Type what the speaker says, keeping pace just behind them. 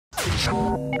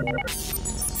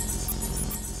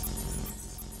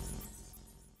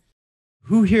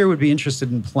Who here would be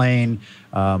interested in playing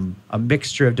a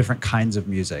mixture of different kinds of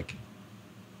music?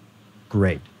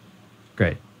 Great.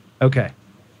 Great. Okay.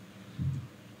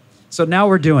 So now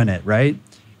we're doing it, right?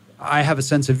 I have a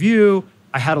sense of you.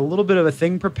 I had a little bit of a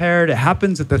thing prepared. It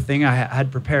happens that the thing I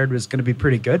had prepared was going to be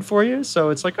pretty good for you. So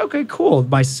it's like, okay, cool.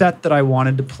 My set that I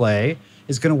wanted to play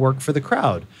is going to work for the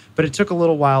crowd. But it took a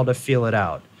little while to feel it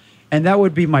out. And that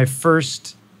would be my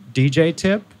first DJ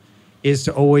tip, is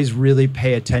to always really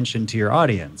pay attention to your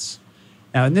audience.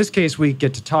 Now, in this case, we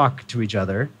get to talk to each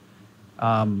other.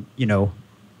 You know,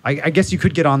 I guess you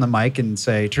could get on the mic and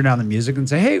say, turn down the music and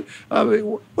say, hey,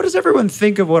 what does everyone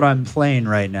think of what I'm playing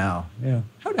right now? Yeah.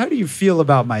 How do you feel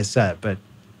about my set? But it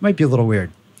might be a little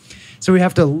weird. So we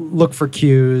have to look for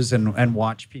cues and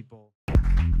watch people.